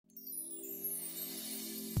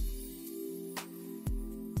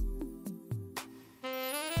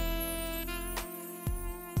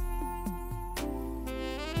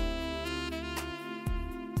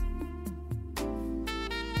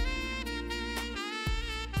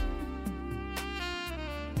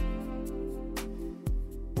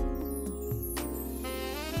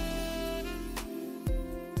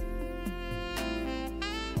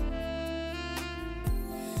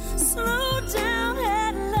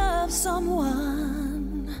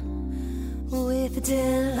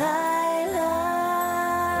Delilah.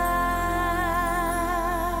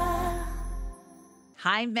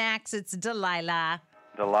 Hi, Max. It's Delilah.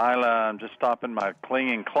 Delilah, I'm just stopping my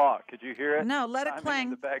clinging clock. Could you hear it? No, let it Chiming clang. in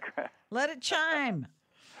the background. Let it chime.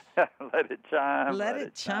 Let it chime. Let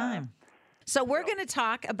it chime. So we're going to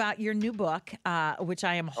talk about your new book, which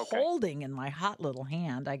I am holding in my hot little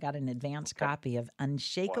hand. I got an advance copy of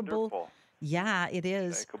Unshakable. Wonderful. Yeah, it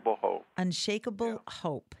is. Unshakable Hope. Unshakable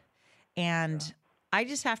Hope. And I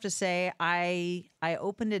just have to say, I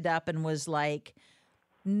opened it up and was like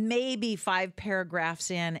maybe 5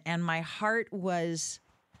 paragraphs in, and my heart was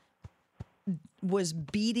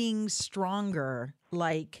beating stronger.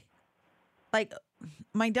 Like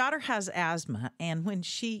my daughter has asthma, and when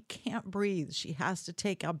she can't breathe, she has to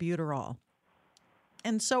take albuterol.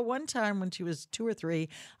 And so one time when she was 2 or 3,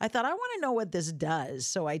 I thought, I want to know what this does.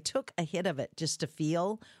 So I took a hit of it just to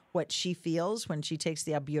feel what she feels when she takes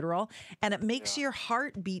the albuterol. And it makes your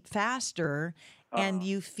heart beat faster. And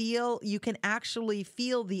you can actually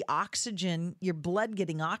feel the oxygen, your blood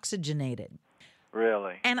getting oxygenated.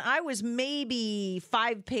 Really? And I was maybe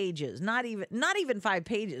 5 pages, not even 5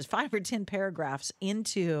 pages, 5 or 10 paragraphs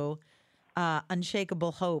into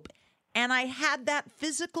Unshakable Hope. And I had that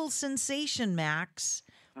physical sensation, Max,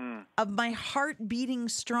 of my heart beating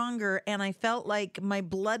stronger. And I felt like my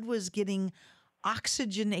blood was getting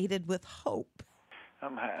oxygenated with hope.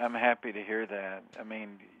 I'm happy to hear that. I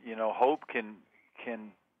mean, hope can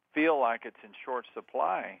feel like it's in short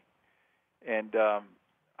supply. And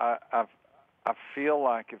I feel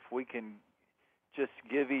like if we can just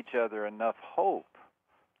give each other enough hope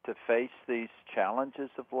to face these challenges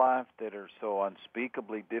of life that are so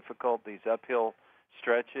unspeakably difficult, these uphill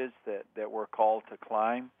stretches that we're called to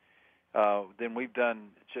climb, then we've done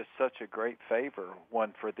just such a great favor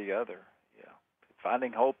one for the other. Yeah,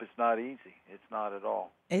 finding hope is not easy. It's not at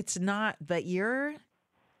all. It's not, but your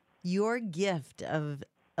gift of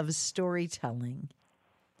storytelling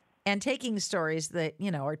and taking stories that,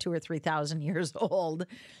 are 2,000 or 3,000 years old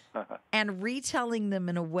and retelling them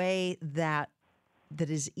in a way that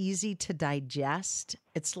is easy to digest.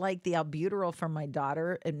 It's like the albuterol from my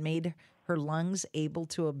daughter. It made her lungs able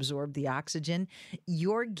to absorb the oxygen.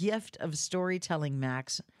 Your gift of storytelling,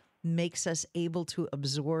 Max, makes us able to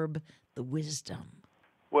absorb the wisdom.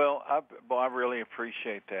 Well, I really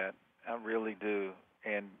appreciate that. I really do.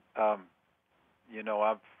 And, I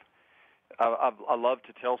love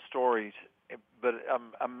to tell stories, but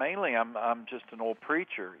I'm just an old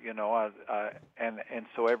preacher, and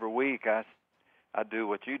so every week I do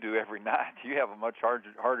what you do every night. You have a much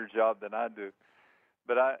harder job than I do.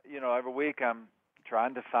 But every week I'm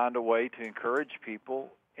trying to find a way to encourage people.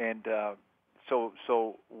 And so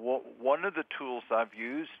one of the tools I've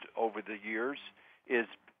used over the years is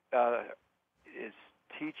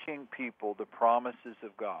teaching people the promises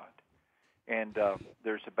of God. And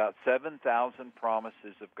there's about 7,000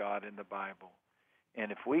 promises of God in the Bible.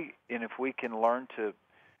 And if we can learn to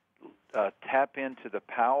tap into the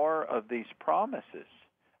power of these promises,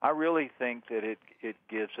 I really think that it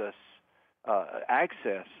gives us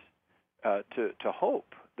access to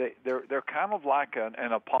hope. They're kind of like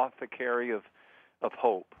an apothecary of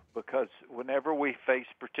hope, because whenever we face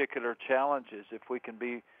particular challenges, if we can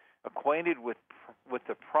be acquainted with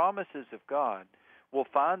the promises of God, we'll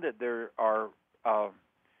find that there are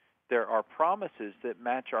promises that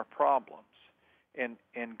match our problems. And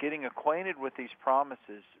getting acquainted with these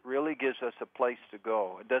promises really gives us a place to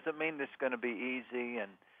go. It doesn't mean it's going to be easy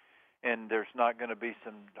and there's not going to be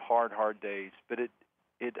some hard days, but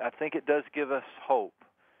I think it does give us hope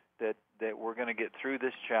that we're going to get through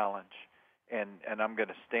this challenge, and I'm going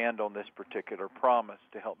to stand on this particular promise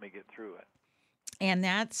to help me get through it. And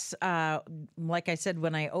that's, like I said,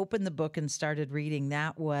 when I opened the book and started reading,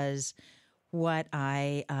 that was what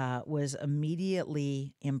I was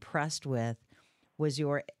immediately impressed with, was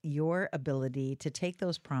your ability to take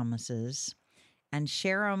those promises and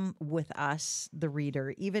share them with us, the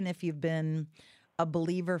reader, even if you've been a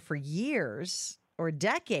believer for years or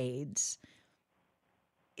decades.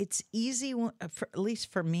 It's easy, at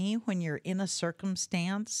least for me, when you're in a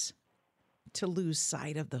circumstance, to lose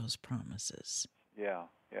sight of those promises. Yeah.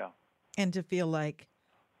 And to feel like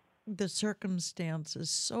the circumstance is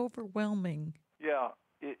so overwhelming. Yeah,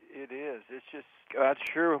 it is. It's just, I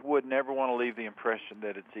sure would never want to leave the impression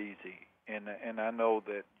that it's easy. And I know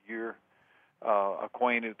that you're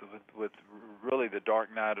acquainted with really the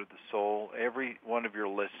dark night of the soul. Every one of your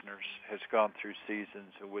listeners has gone through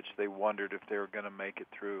seasons in which they wondered if they were going to make it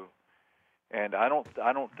through. And I don't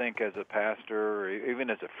think as a pastor or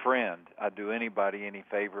even as a friend I do anybody any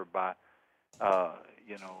favor by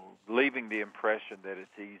leaving the impression that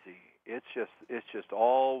it's easy. it's just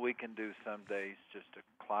all we can do some days just to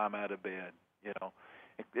climb out of bed.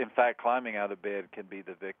 In fact, climbing out of bed can be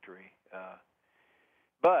the victory.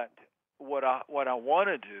 But what I want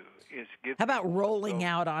to do is give. How about rolling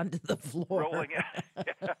out onto the floor? Rolling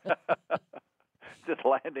out, just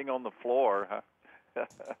landing on the floor. Huh?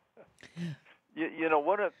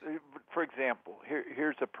 For example,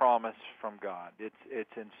 here's a promise from God.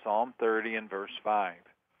 It's in Psalm 30 and verse 5,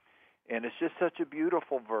 and it's just such a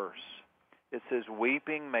beautiful verse. It says,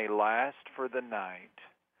 "Weeping may last for the night,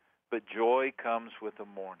 but joy comes with the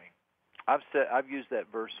morning." I've used that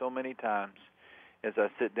verse so many times as I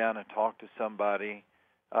sit down and talk to somebody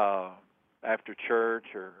after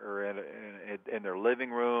church or in their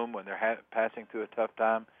living room when they're passing through a tough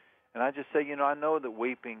time. And I just say, I know that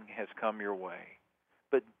weeping has come your way,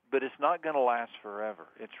 but it's not going to last forever.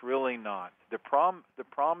 It's really not. The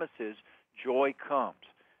promise is joy comes.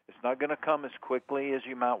 It's not going to come as quickly as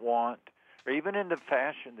you might want, or even in the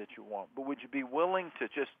fashion that you want. But would you be willing to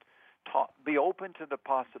just be open to the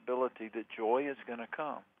possibility that joy is going to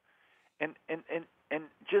come? And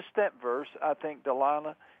just that verse, I think,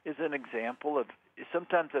 Delilah, is an example of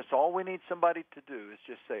sometimes that's all we need somebody to do is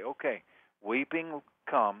just say, okay, weeping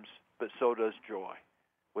comes, but so does joy.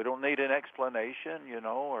 We don't need an explanation,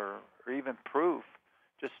 or even proof.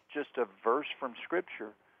 Just a verse from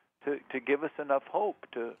Scripture to give us enough hope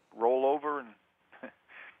to roll over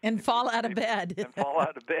and fall out of bed. And fall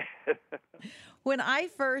out of bed. When I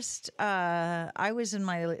first, I was in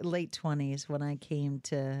my late 20s when I came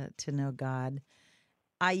to know God.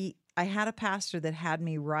 I had a pastor that had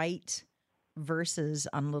me write verses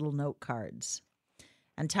on little note cards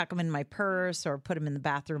and tuck them in my purse or put them in the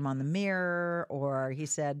bathroom on the mirror. Or he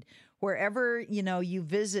said, wherever, you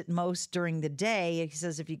visit most during the day, he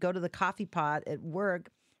says, if you go to the coffee pot at work,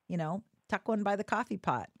 tuck one by the coffee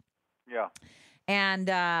pot. Yeah. And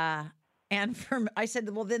I said,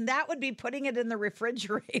 well, then that would be putting it in the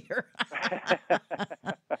refrigerator.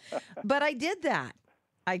 But I did that.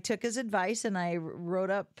 I took his advice and I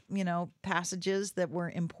wrote up, passages that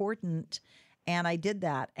were important, and I did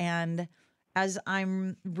that. And as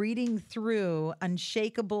I'm reading through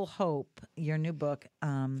Unshakable Hope, your new book,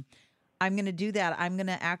 I'm going to do that. I'm going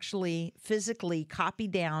to actually physically copy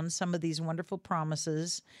down some of these wonderful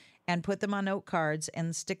promises and put them on note cards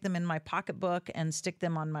and stick them in my pocketbook and stick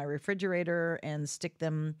them on my refrigerator and stick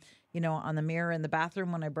them, on the mirror in the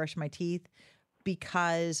bathroom when I brush my teeth,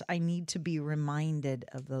 because I need to be reminded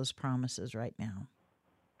of those promises right now.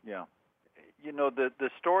 Yeah. The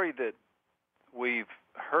story that we've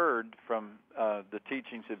heard from the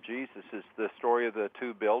teachings of Jesus is the story of the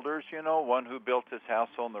two builders, one who built his house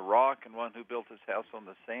on the rock and one who built his house on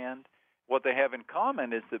the sand. What they have in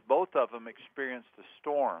common is that both of them experienced a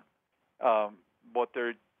storm.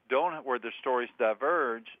 Where their stories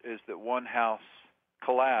diverge is that one house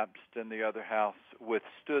collapsed and the other house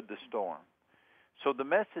withstood the storm. So the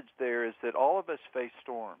message there is that all of us face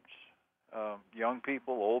storms. Young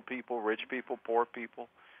people, old people, rich people, poor people.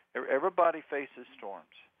 Everybody faces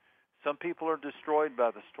storms. Some people are destroyed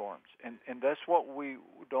by the storms, and that's what we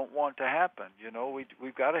don't want to happen.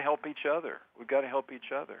 We've got to help each other. We've got to help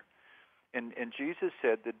each other. And Jesus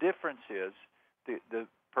said the difference is the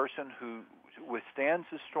person who withstands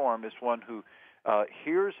the storm is one who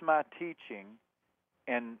hears my teaching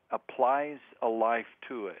and applies a life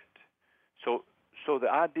to it. So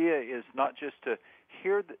the idea is not just to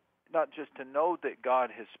hear, not just to know that God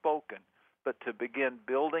has spoken, but to begin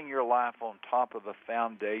building your life on top of a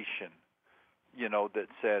foundation, that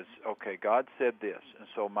says, okay, God said this. And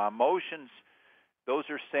so my emotions, those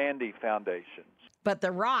are sandy foundations. But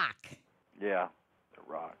the rock. Yeah,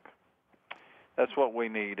 the rock. That's what we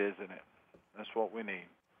need, isn't it? That's what we need.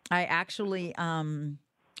 I actually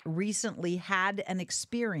recently had an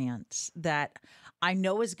experience that I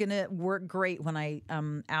know is going to work great when I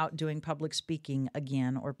am out doing public speaking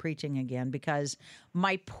again or preaching again, because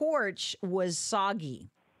my porch was soggy.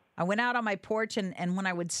 I went out on my porch, and when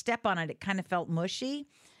I would step on it, it kind of felt mushy.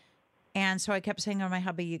 And so I kept saying to my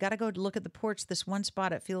hubby, you got to go look at the porch. This one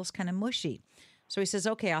spot, it feels kind of mushy. So he says,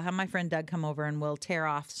 okay, I'll have my friend Doug come over and we'll tear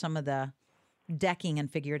off some of the decking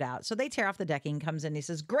and figure it out. So they tear off the decking, comes in, he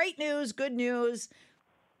says, great news, good news.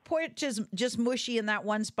 Porch is just mushy in that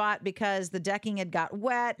one spot because the decking had got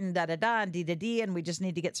wet and da-da-da and dee-da-dee, and we just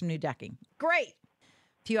need to get some new decking. Great.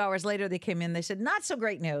 A few hours later, they came in. They said, not so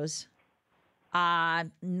great news.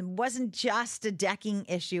 Wasn't just a decking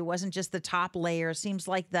issue. Wasn't just the top layer. Seems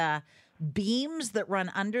like the beams that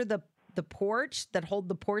run under the porch that hold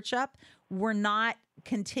the porch up were not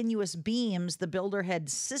continuous beams. The builder had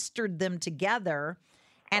sistered them together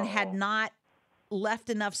and had not left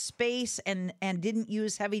enough space and didn't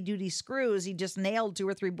use heavy-duty screws. He just nailed 2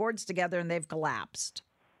 or 3 boards together and they've collapsed.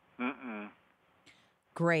 Mm-mm.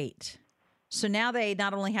 Great. So now they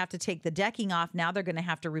not only have to take the decking off, now they're going to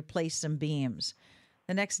have to replace some beams.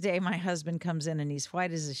 The next day, my husband comes in and he's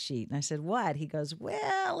white as a sheet. And I said, what? He goes,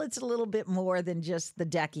 well, it's a little bit more than just the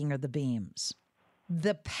decking or the beams.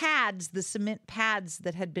 The pads, the cement pads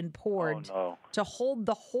that had been poured to hold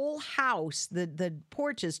the whole house, the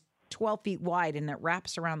porch is 12 feet wide and it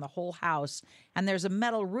wraps around the whole house. And there's a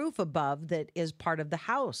metal roof above that is part of the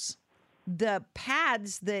house. The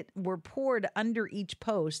pads that were poured under each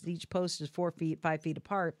post is 4 feet, 5 feet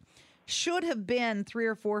apart, should have been 3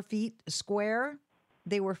 or 4 feet square.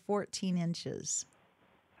 They were 14 inches.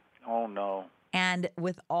 Oh, no. And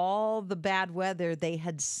with all the bad weather, they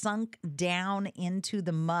had sunk down into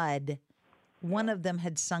the mud. One of them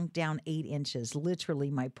had sunk down 8 inches. Literally,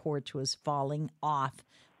 my porch was falling off,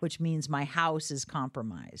 which means my house is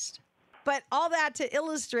compromised. But all that to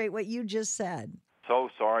illustrate what you just said. So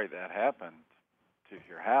sorry that happened to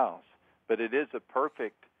your house. But it is a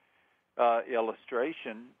perfect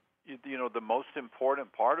illustration. You know, the most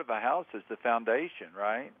important part of a house is the foundation,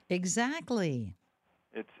 right? Exactly.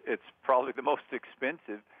 It's probably the most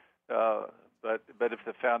expensive, but if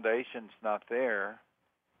the foundation's not there,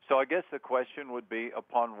 so I guess the question would be,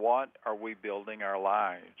 upon what are we building our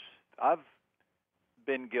lives? I've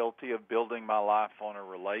been guilty of building my life on a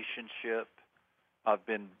relationship. I've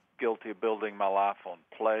been guilty of building my life on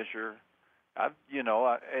pleasure.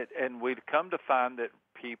 And we've come to find that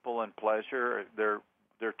people and pleasure, they're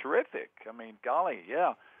terrific. I mean, golly,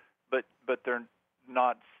 yeah, but they're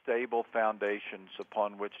not stable foundations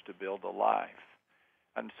upon which to build a life.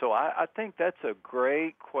 And so I think that's a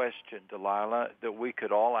great question, Delilah, that we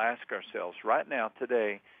could all ask ourselves right now,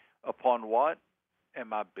 today, upon what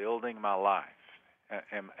am I building my life?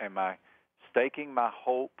 Am I staking my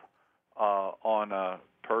hope on a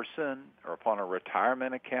person or upon a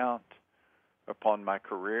retirement account, upon my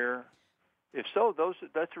career? If so,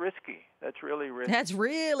 that's risky. That's really risky. That's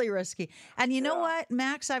really risky. And you know what,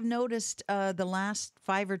 Max, I've noticed the last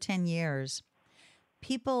 5 or 10 years,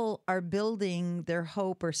 people are building their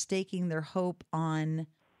hope or staking their hope on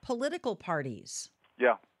political parties.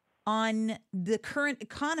 Yeah. On the current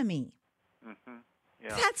economy. Mm-hmm.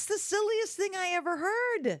 Yeah. That's the silliest thing I ever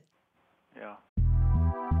heard. Yeah.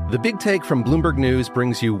 The Big Take from Bloomberg News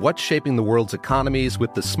brings you what's shaping the world's economies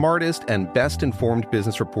with the smartest and best-informed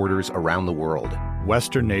business reporters around the world.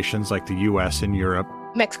 Western nations like the U.S. and Europe.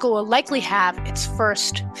 Mexico will likely have its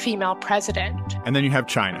first female president. And then you have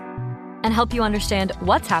China. And help you understand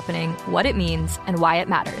what's happening, what it means, and why it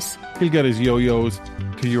matters. He'll get his yo-yos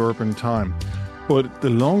to Europe in time. But the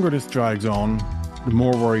longer this drags on, the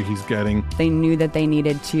more worry he's getting. They knew that they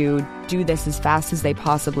needed to do this as fast as they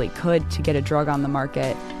possibly could to get a drug on the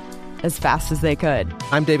market as fast as they could.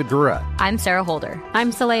 I'm David Gura. I'm Sarah Holder.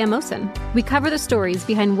 I'm Saleha Mohsen. We cover the stories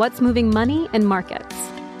behind what's moving money and markets.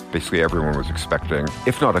 Basically, everyone was expecting,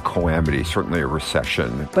 if not a calamity, certainly a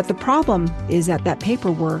recession. But the problem is that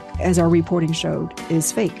paperwork, as our reporting showed,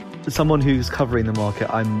 is fake. As someone who's covering the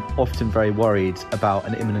market, I'm often very worried about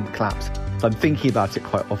an imminent collapse. I'm thinking about it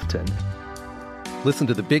quite often. Listen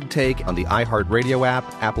to The Big Take on the iHeartRadio app,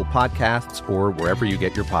 Apple Podcasts, or wherever you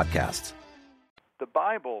get your podcasts. The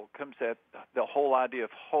Bible comes at the whole idea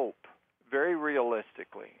of hope very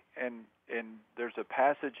realistically. And there's a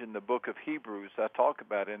passage in the book of Hebrews I talk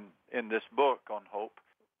about in this book on hope,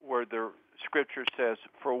 where the scripture says,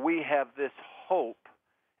 "For we have this hope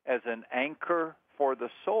as an anchor for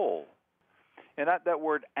the soul." And that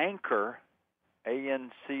word anchor,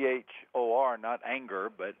 A-N-C-H-O-R, not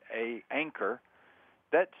anger, but anchor,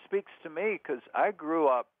 that speaks to me because I grew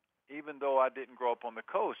up, even though I didn't grow up on the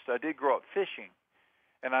coast, I did grow up fishing.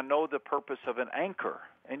 And I know the purpose of an anchor.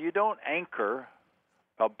 And you don't anchor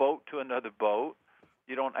a boat to another boat.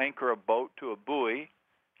 You don't anchor a boat to a buoy.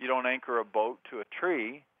 You don't anchor a boat to a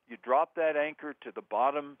tree. You drop that anchor to the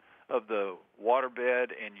bottom of the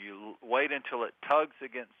waterbed and you wait until it tugs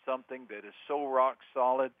against something that is so rock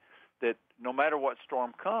solid that no matter what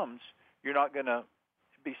storm comes, you're not going to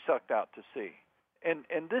be sucked out to sea.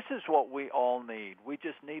 And this is what we all need. We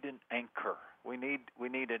just need an anchor. We need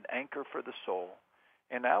an anchor for the soul.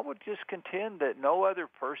 And I would just contend that no other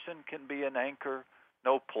person can be an anchor.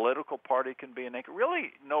 No political party can be an anchor.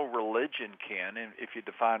 Really, no religion can, if you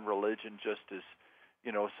define religion just as,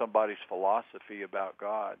 somebody's philosophy about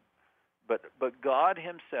God. But God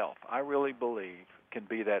himself, I really believe, can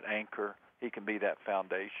be that anchor. He can be that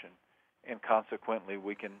foundation. And consequently,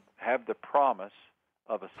 we can have the promise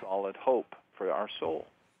of a solid hope for our soul.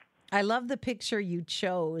 I love the picture you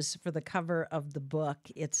chose for the cover of the book.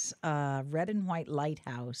 It's a red and white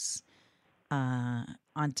lighthouse on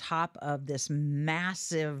top of this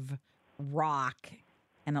massive rock,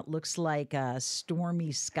 and it looks like a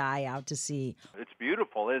stormy sky out to sea. It's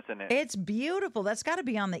beautiful, isn't it? It's beautiful. That's got to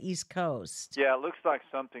be on the East Coast. Yeah, it looks like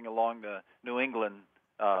something along the New England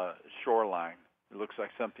shoreline. It looks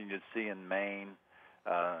like something you'd see in Maine,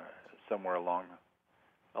 somewhere along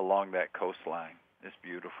that coastline. It's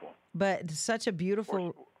beautiful. But such a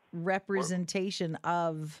beautiful representation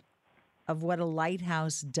of what a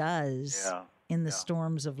lighthouse does in the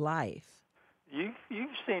storms of life. You've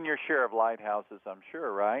seen your share of lighthouses, I'm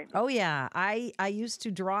sure, right? Oh, yeah. I used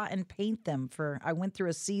to draw and paint them. I went through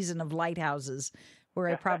a season of lighthouses where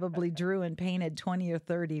I probably drew and painted 20 or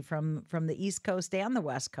 30 from the East Coast and the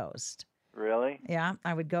West Coast. Really? Yeah.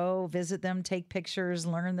 I would go visit them, take pictures,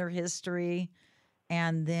 learn their history,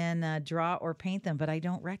 and then draw or paint them. But I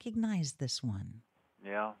don't recognize this one.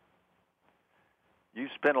 Yeah. You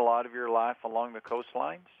spent a lot of your life along the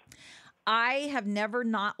coastlines? I have never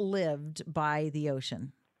not lived by the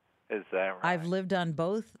ocean. Is that right? I've lived on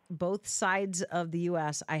both sides of the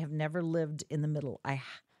U.S. I have never lived in the middle. I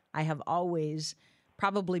have always,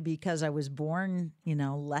 probably because I was born,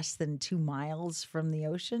 less than 2 miles from the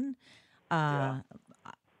ocean.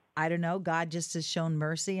 I don't know. God just has shown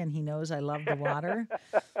mercy, and he knows I love the water.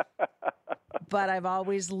 But I've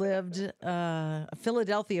always lived,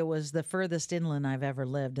 Philadelphia was the furthest inland I've ever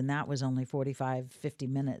lived, and that was only 45, 50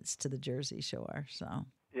 minutes to the Jersey Shore. So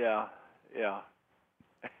yeah.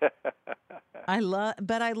 I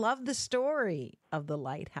love the story of the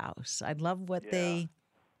lighthouse. I love what they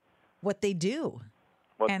do.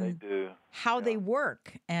 How they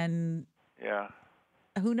work, and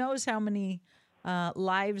who knows how many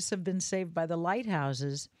lives have been saved by the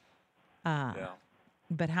lighthouses.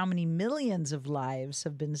 But how many millions of lives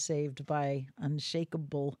have been saved by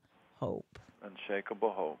unshakable hope?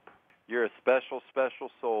 Unshakable hope. You're a special,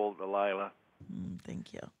 special soul, Delilah.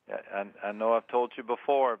 Thank you. I know I've told you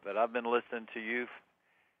before, but I've been listening to you,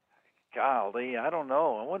 golly, I don't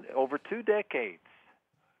know, over 2 decades.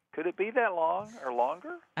 Could it be that long or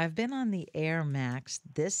longer? I've been on the air, Max.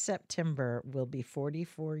 This September will be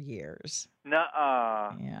 44 years.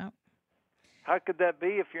 Nuh-uh. Yeah. How could that be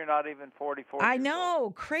if you're not even 44? I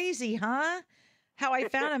know. Crazy, huh? How I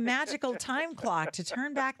found a magical time clock to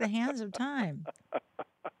turn back the hands of time.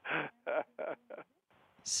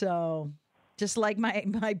 So, just like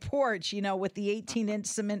my porch, with the 18-inch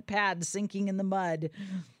cement pad sinking in the mud,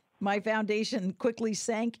 my foundation quickly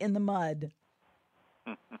sank in the mud.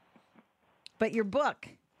 But your book,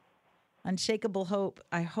 Unshakable Hope,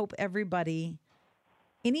 I hope anybody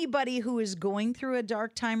who is going through a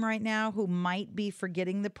dark time right now, who might be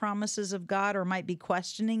forgetting the promises of God or might be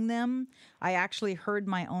questioning them. I actually heard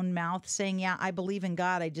my own mouth saying, yeah, I believe in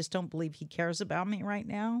God. I just don't believe he cares about me right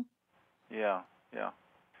now. Yeah.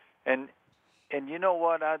 And you know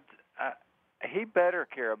what? He better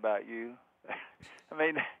care about you. I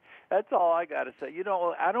mean, that's all I got to say.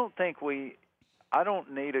 I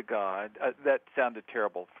don't need a God. That sounded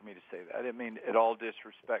terrible for me to say that. I didn't mean at all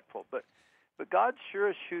disrespectful, but God sure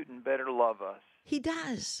is shooting better to love us. He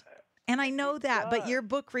does. And I know that, but your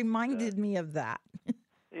book reminded me of that.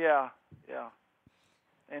 Yeah.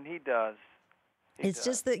 And he does. It's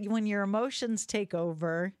just that when your emotions take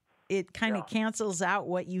over, it kind of cancels out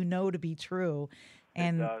what you know to be true.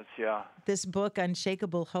 And it does, yeah. This book,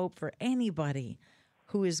 Unshakable Hope, for anybody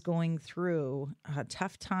who is going through a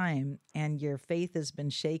tough time and your faith has been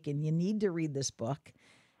shaken, you need to read this book.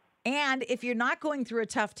 And if you're not going through a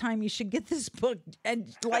tough time, you should get this book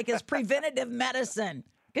as preventative medicine,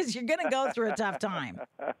 because you're going to go through a tough time.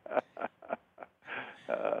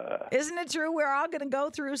 Isn't it true? We're all going to go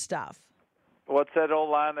through stuff. What's that old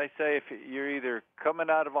line they say? If you're either coming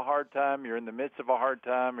out of a hard time, you're in the midst of a hard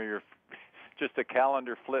time, or you're just a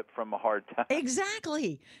calendar flip from a hard time.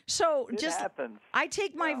 Exactly. So it happens. I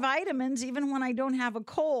take my vitamins even when I don't have a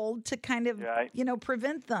cold to kind of,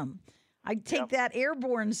 prevent them. I take that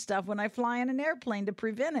airborne stuff when I fly in an airplane to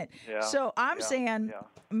prevent it. Yeah. So I'm saying,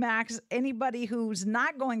 Max, anybody who's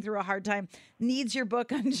not going through a hard time needs your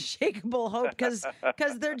book, Unshakable Hope, because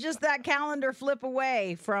they're just that calendar flip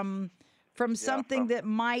away from something that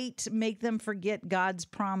might make them forget God's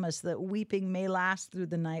promise that weeping may last through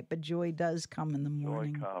the night, but joy does come in the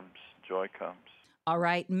morning. Joy comes. All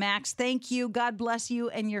right, Max, thank you. God bless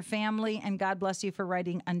you and your family, and God bless you for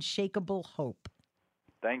writing Unshakable Hope.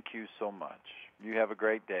 Thank you so much. You have a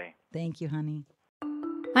great day. Thank you, honey.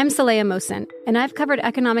 I'm Saleha Mohsen, and I've covered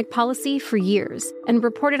economic policy for years and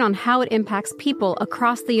reported on how it impacts people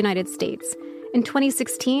across the United States. In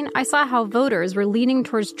 2016, I saw how voters were leaning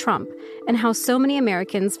towards Trump and how so many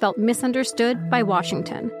Americans felt misunderstood by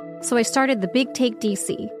Washington. So I started The Big Take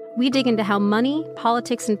DC. We dig into how money,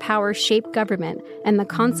 politics, and power shape government and the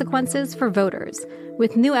consequences for voters.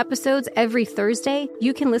 With new episodes every Thursday,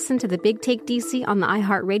 you can listen to The Big Take DC on the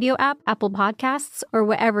iHeartRadio app, Apple Podcasts, or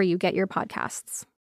wherever you get your podcasts.